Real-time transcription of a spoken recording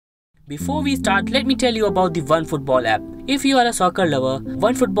Before we start, let me tell you about the OneFootball app. If you are a soccer lover,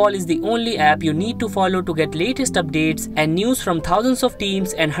 OneFootball is the only app you need to follow to get latest updates and news from thousands of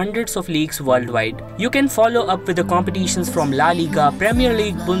teams and hundreds of leagues worldwide. You can follow up with the competitions from La Liga, Premier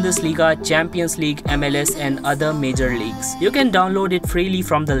League, Bundesliga, Champions League, MLS and other major leagues. You can download it freely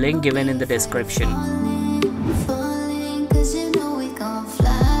from the link given in the description.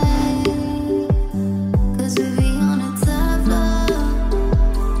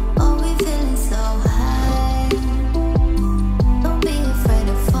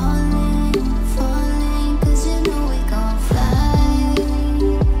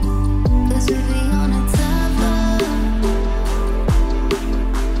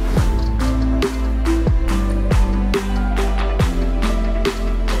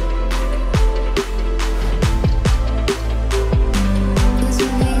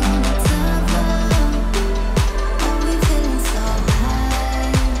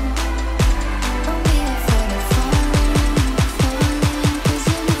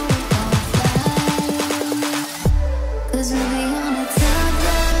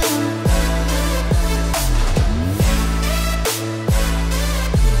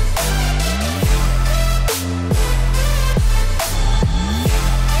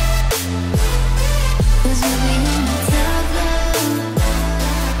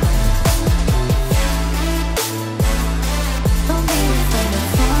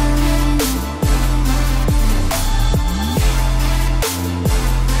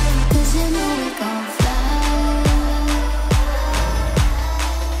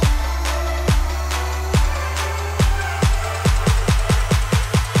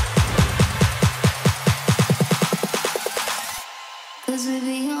 Cause we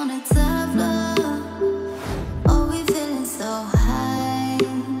be on a top floor. Oh, we feeling so high.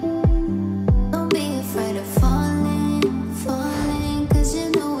 Don't be afraid of falling, falling. Cause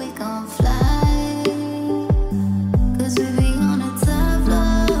you know we gon' fly. Cause we be on a top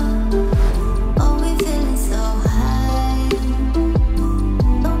floor. Oh, we feeling so high.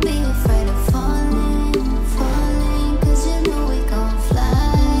 Don't be afraid of falling, falling. Cause you know we gon'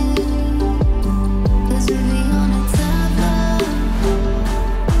 fly. Cause we be on a top floor.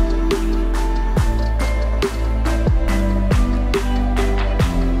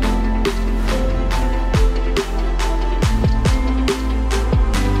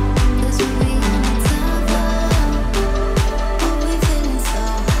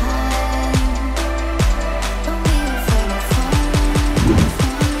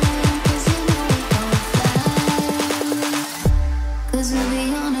 Cause we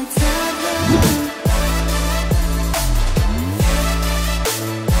be on a top floor.